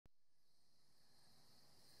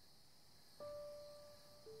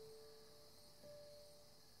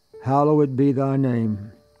hallowed be thy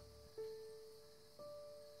name.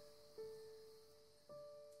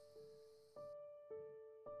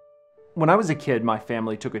 When I was a kid, my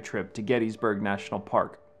family took a trip to Gettysburg National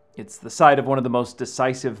Park. It's the site of one of the most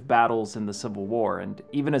decisive battles in the Civil War, and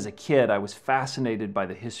even as a kid, I was fascinated by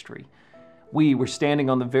the history. We were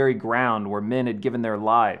standing on the very ground where men had given their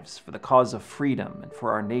lives for the cause of freedom and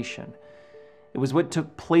for our nation. It was what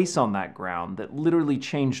took place on that ground that literally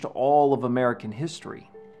changed all of American history.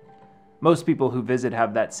 Most people who visit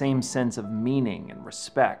have that same sense of meaning and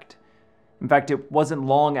respect. In fact, it wasn't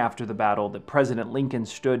long after the battle that President Lincoln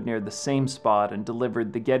stood near the same spot and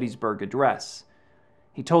delivered the Gettysburg Address.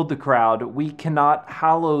 He told the crowd, "We cannot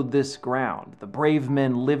hallow this ground. The brave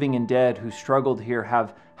men living and dead who struggled here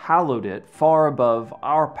have hallowed it far above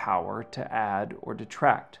our power to add or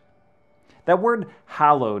detract." That word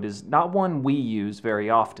hallowed is not one we use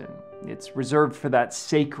very often. It's reserved for that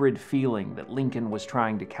sacred feeling that Lincoln was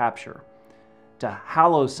trying to capture. To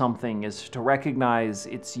hallow something is to recognize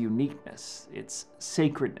its uniqueness, its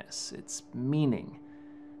sacredness, its meaning.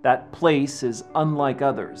 That place is unlike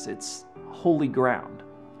others. It's holy ground,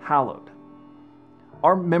 hallowed.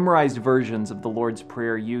 Our memorized versions of the Lord's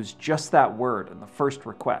Prayer use just that word in the first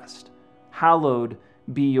request. Hallowed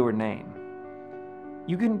be your name.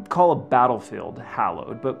 You can call a battlefield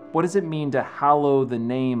hallowed, but what does it mean to hallow the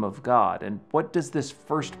name of God? And what does this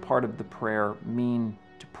first part of the prayer mean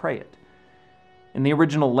to pray it? In the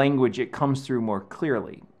original language, it comes through more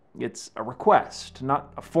clearly. It's a request,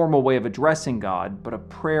 not a formal way of addressing God, but a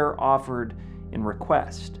prayer offered in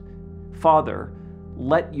request. Father,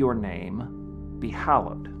 let your name be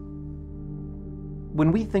hallowed.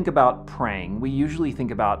 When we think about praying, we usually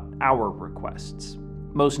think about our requests.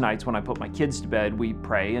 Most nights when I put my kids to bed, we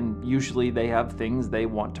pray, and usually they have things they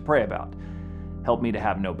want to pray about. Help me to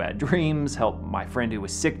have no bad dreams, help my friend who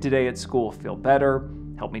was sick today at school feel better,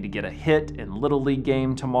 help me to get a hit in Little League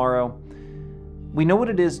game tomorrow. We know what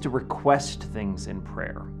it is to request things in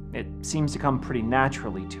prayer. It seems to come pretty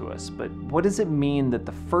naturally to us, but what does it mean that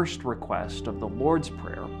the first request of the Lord's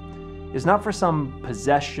Prayer is not for some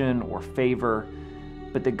possession or favor,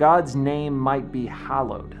 but that God's name might be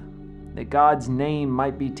hallowed, that God's name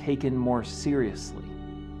might be taken more seriously?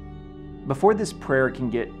 Before this prayer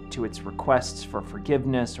can get to its requests for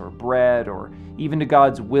forgiveness or bread or even to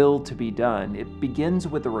God's will to be done, it begins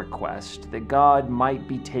with a request that God might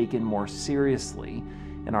be taken more seriously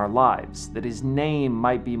in our lives, that His name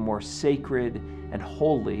might be more sacred and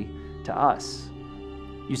holy to us.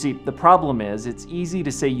 You see, the problem is it's easy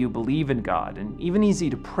to say you believe in God and even easy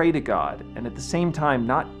to pray to God and at the same time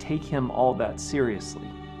not take Him all that seriously.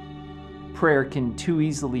 Prayer can too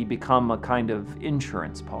easily become a kind of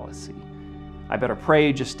insurance policy. I better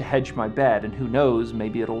pray just to hedge my bet, and who knows,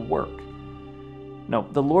 maybe it'll work. No,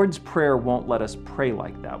 the Lord's Prayer won't let us pray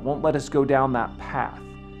like that, won't let us go down that path.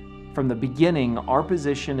 From the beginning, our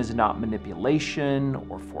position is not manipulation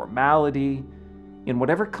or formality. In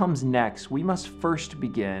whatever comes next, we must first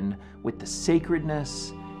begin with the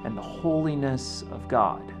sacredness and the holiness of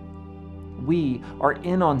God. We are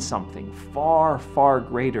in on something far, far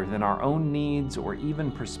greater than our own needs or even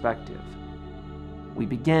perspective. We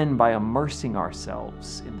begin by immersing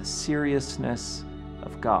ourselves in the seriousness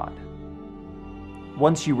of God.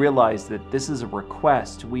 Once you realize that this is a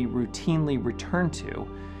request we routinely return to,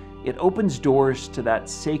 it opens doors to that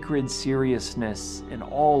sacred seriousness in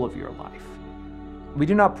all of your life. We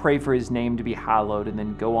do not pray for His name to be hallowed and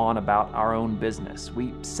then go on about our own business.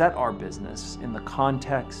 We set our business in the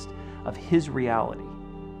context of His reality.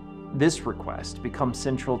 This request becomes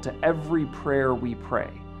central to every prayer we pray.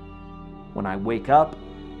 When I wake up,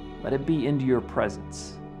 let it be into your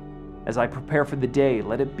presence. As I prepare for the day,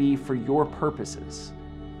 let it be for your purposes.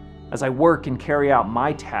 As I work and carry out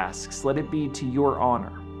my tasks, let it be to your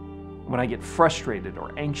honor. When I get frustrated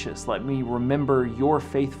or anxious, let me remember your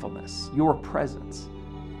faithfulness, your presence.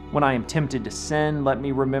 When I am tempted to sin, let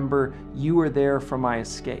me remember you are there for my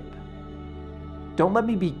escape. Don't let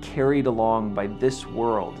me be carried along by this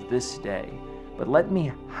world this day, but let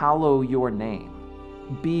me hallow your name.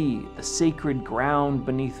 Be the sacred ground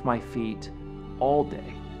beneath my feet all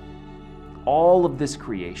day. All of this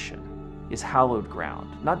creation is hallowed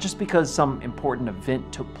ground, not just because some important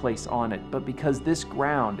event took place on it, but because this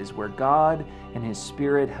ground is where God and His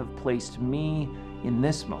Spirit have placed me in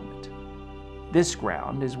this moment. This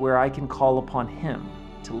ground is where I can call upon Him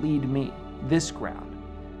to lead me. This ground,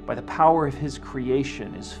 by the power of His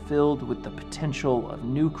creation, is filled with the potential of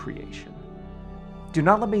new creation. Do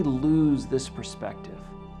not let me lose this perspective.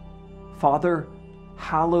 Father,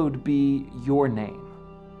 hallowed be your name,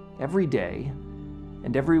 every day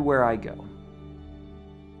and everywhere I go.